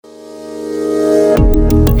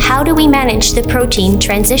How do we manage the protein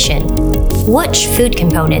transition? Which food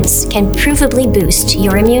components can provably boost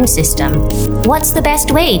your immune system? What's the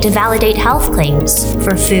best way to validate health claims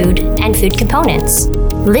for food and food components?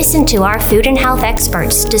 Listen to our food and health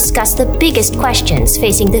experts discuss the biggest questions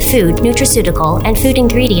facing the food, nutraceutical, and food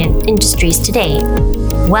ingredient industries today.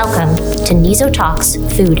 Welcome to NIZO Talks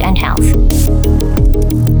Food and Health.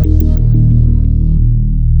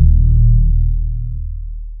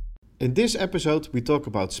 In this episode, we talk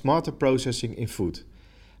about smarter processing in food.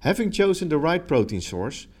 Having chosen the right protein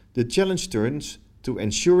source, the challenge turns to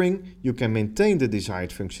ensuring you can maintain the desired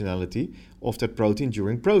functionality of that protein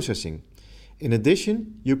during processing. In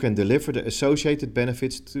addition, you can deliver the associated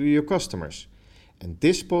benefits to your customers. In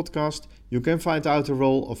this podcast, you can find out the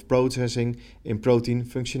role of processing in protein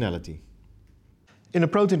functionality. In a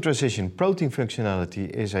protein transition, protein functionality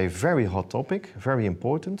is a very hot topic, very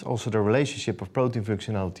important. Also the relationship of protein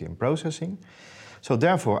functionality and processing. So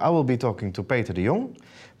therefore, I will be talking to Peter de Jong.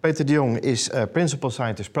 Peter de Jong is a principal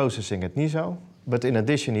scientist processing at NIZO, but in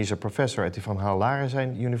addition, he's a professor at the Van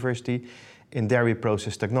Larenstein University in dairy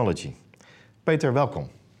process technology. Peter, welcome.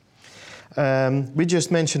 We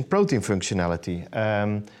just mentioned protein functionality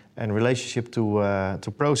and relationship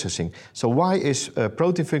to processing. So why is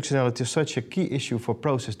protein functionality such a key issue for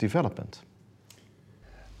process development?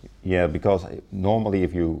 Yeah, because normally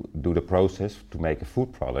if you do the process to make a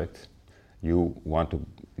food product, you want to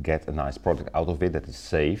get a nice product out of it that is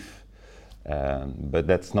safe, but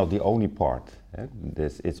that's not the only part.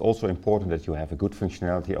 It's also important that you have a good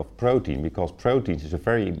functionality of protein, because proteins is a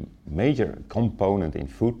very major component in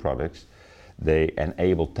food products. They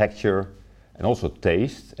enable texture and also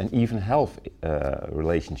taste, and even health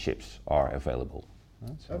relationships are available.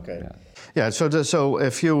 So, okay. Yeah. So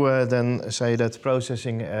if you then say that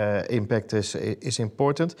processing impact is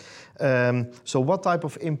important, so what type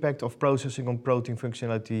of impact of processing on protein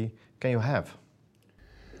functionality can you have?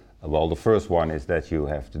 Well, the first one is that you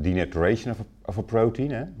have the denaturation of a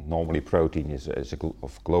protein. Normally, protein is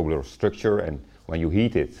of globular structure, and when you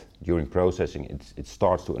heat it during processing, it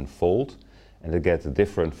starts to unfold. And they get a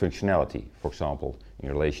different functionality, for example, in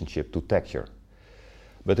relationship to texture.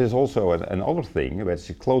 But there's also another thing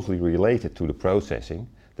that's closely related to the processing.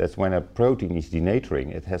 That's when a protein is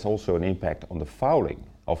denaturing, it has also an impact on the fouling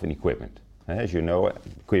of an equipment. As you know,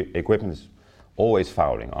 equipment is always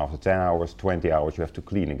fouling. After 10 hours, 20 hours, you have to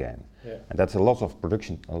clean again. Yeah. And that's a loss of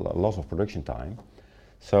production time.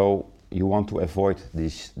 So you want to avoid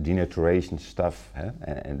this denaturation stuff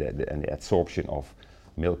and the absorption of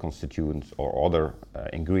milk constituents or other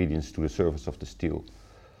ingredients to the surface of the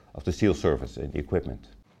steel surface in the equipment.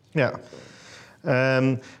 Yeah.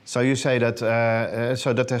 So you say that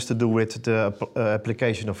so that has to do with the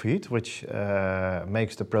application of heat, which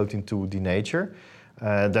makes the protein to denature.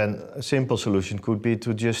 Then a simple solution could be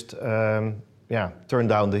to just turn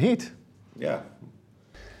down the heat. Yeah.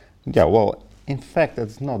 Yeah. Well, in fact,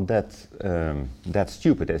 it's not that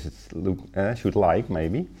stupid as it should like,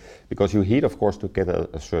 maybe, because you heat, of course, to get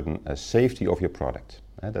a certain safety of your product.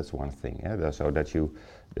 That's one thing. So that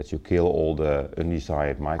you kill all the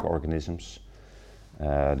undesired microorganisms,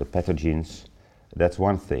 the pathogens. That's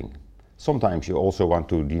one thing. Sometimes you also want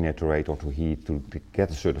to denaturate or to heat to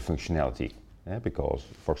get a certain functionality, because,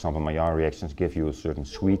 for example, Maillard reactions give you a certain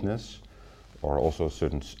sweetness or also a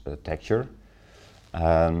certain texture.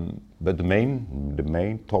 But the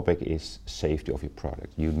main topic is safety of your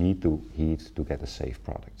product. You need to heat to get a safe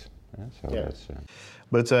product. That's.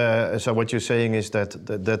 But so what you're saying is that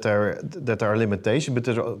there are limitations, but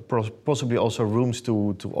there are possibly also rooms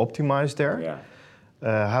to optimize there.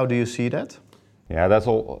 Yeah. How do you see that? Yeah, that's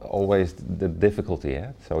always the difficulty.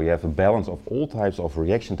 So you have a balance of all types of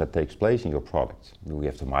reactions that takes place in your product. You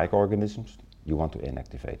have the microorganisms. You want to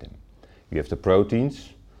inactivate them. You have the proteins.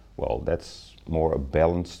 Well, that's more a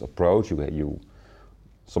balanced approach.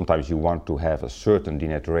 Sometimes you want to have a certain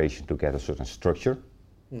denaturation to get a certain structure.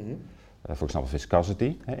 Mm-hmm. For example,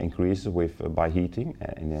 viscosity increases by heating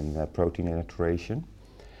and then protein denaturation.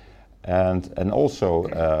 And also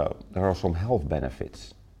there are some health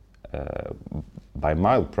benefits by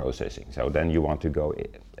mild processing. So then you want to go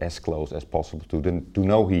as close as possible to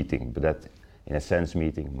no heating, but that in a sense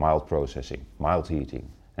meaning mild processing, mild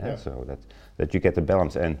heating. Yeah. So that you get the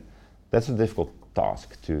balance, and that's a difficult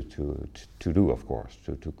task to do, of course,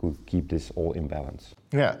 to keep this all in balance.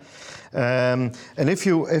 Yeah, and if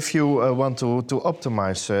you want to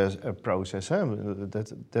optimize a process,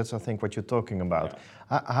 that's I think what you're talking about.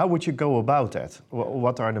 Yeah. How would you go about that?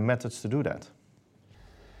 What are the methods to do that?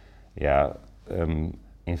 Yeah,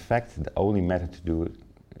 in fact, the only method to do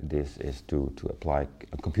this is to apply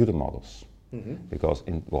computer models. Because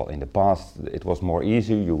in the past it was more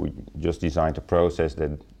easy. You just designed a process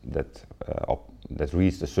that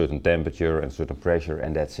reached a certain temperature and certain pressure,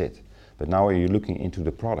 and that's it. But now you're looking into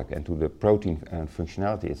the product and to the protein and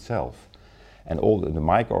functionality itself, and all the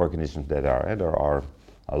microorganisms that are there are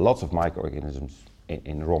lots of microorganisms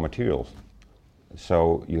in raw materials.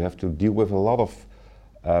 So you have to deal with a lot of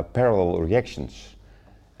parallel reactions.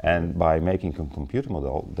 And by making a computer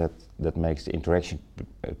model, that makes the interaction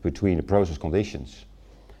between the process conditions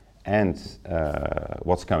and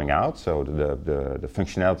what's coming out, so the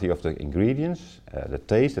functionality of the ingredients, the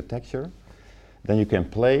taste, the texture, then you can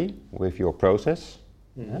play with your process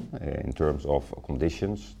in terms of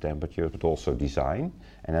conditions, temperature, but also design,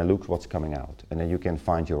 and then look what's coming out. And then you can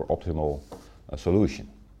find your optimal solution.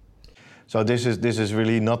 So this is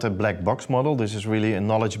really not a black box model. This is really a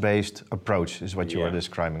knowledge-based approach, is what you are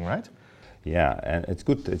describing, right? Yeah, and it's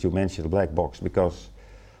good that you mentioned the black box because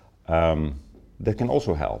that can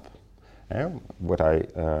also help. What I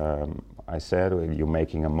said, you're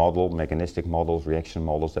making a model, mechanistic models, reaction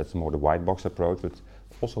models. That's more the white box approach, but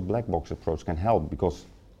also black box approach can help because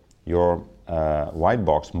your white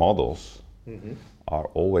box models are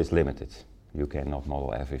always limited. You cannot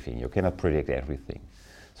model everything. You cannot predict everything.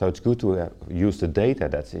 So it's good to use the data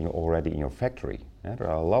that's already in your factory. There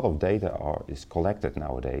are a lot of data is collected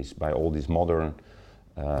nowadays by all these modern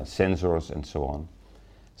sensors and so on,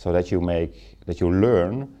 so that you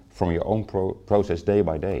learn from your own process day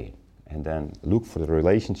by day, and then look for the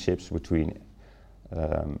relationships between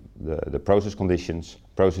the process conditions,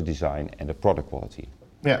 process design, and the product quality.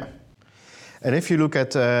 Yeah. And if you look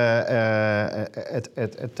at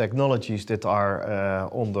technologies that are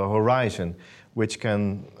on the horizon, which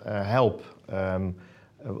can help,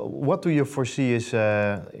 what do you foresee is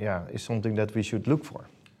something that we should look for?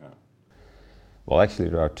 Well, actually,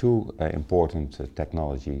 there are two important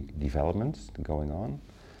technology developments going on.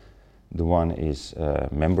 The one is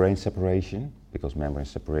membrane separation, because membrane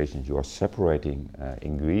separation, you are separating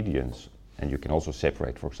ingredients, and you can also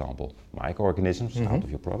separate, for example, microorganisms out of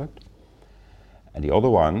your product. And the other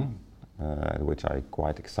one, which I'm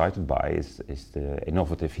quite excited by, is the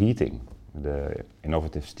innovative heating, the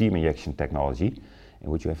innovative steam injection technology, in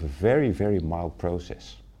which you have a very, very mild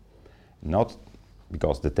process. Not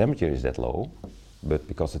because the temperature is that low, but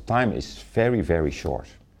because the time is very, very short.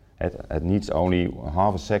 It needs only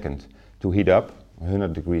half a second to heat up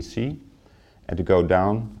 100 degrees C and to go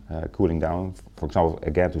down, cooling down, for example,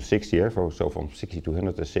 again to 60 here, so from 60 to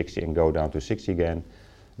 160 and go down to 60 again.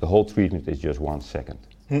 The whole treatment is just 1 second.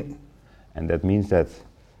 And that means that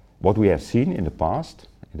what we have seen in the past,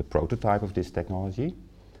 in the prototype of this technology,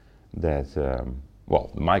 that the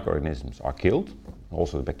microorganisms are killed,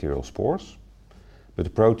 also the bacterial spores, but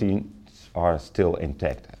the proteins are still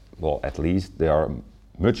intact. Well, at least they are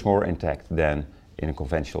much more intact than in a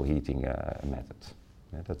conventional heating method.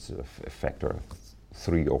 That's a factor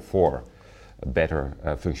 3 or 4 better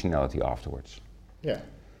functionality afterwards. Yeah.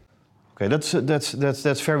 Okay,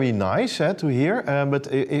 that's very nice to hear. But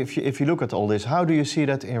if you look at all this, how do you see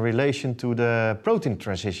that in relation to the protein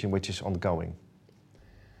transition which is ongoing?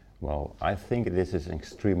 Well, I think this is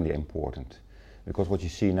extremely important because what you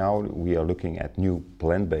see now, we are looking at new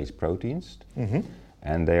plant-based proteins,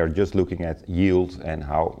 and they are just looking at yield and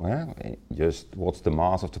how just what's the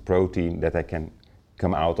mass of the protein that they can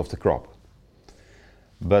come out of the crop.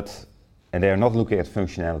 And they are not looking at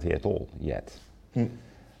functionality at all yet.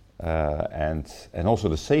 And also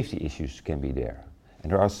the safety issues can be there.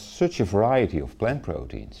 And there are such a variety of plant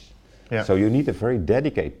proteins. Yeah. So you need a very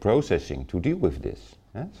dedicated processing to deal with this,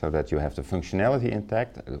 so that you have the functionality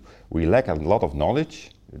intact. We lack a lot of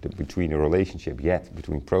knowledge between the relationship yet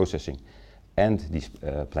between processing and these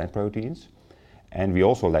plant proteins. And we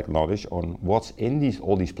also lack knowledge on what's in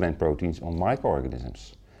all these plant proteins on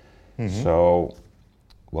microorganisms. So,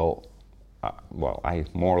 I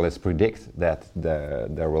more or less predict that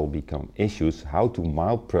there will become issues how to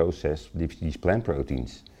mild process these plant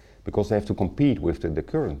proteins, because they have to compete with the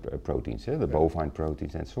current proteins, the bovine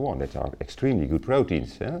proteins and so on, that are extremely good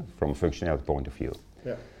proteins from a functionality point of view.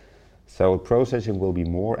 Yeah. So processing will be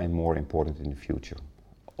more and more important in the future,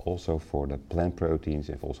 also for the plant proteins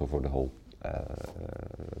and also for the whole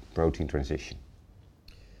protein transition.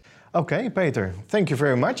 Okay, Peter, thank you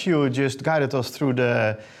very much. You just guided us through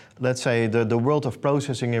the world of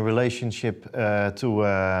processing in relationship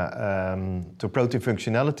to protein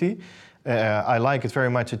functionality. I like it very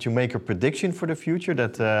much that you make a prediction for the future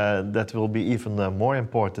that will be even more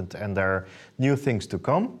important, and there are new things to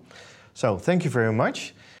come. So thank you very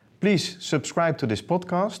much. Please subscribe to this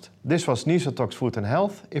podcast. This was NIZO Talks Food and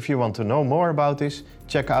Health. If you want to know more about this,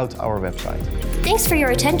 check out our website. Thanks for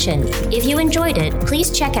your attention. If you enjoyed it,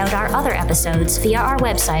 please check out our other episodes via our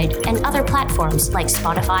website and other platforms like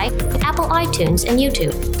Spotify, Apple iTunes, and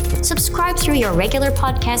YouTube. Subscribe through your regular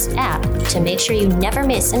podcast app to make sure you never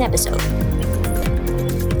miss an episode.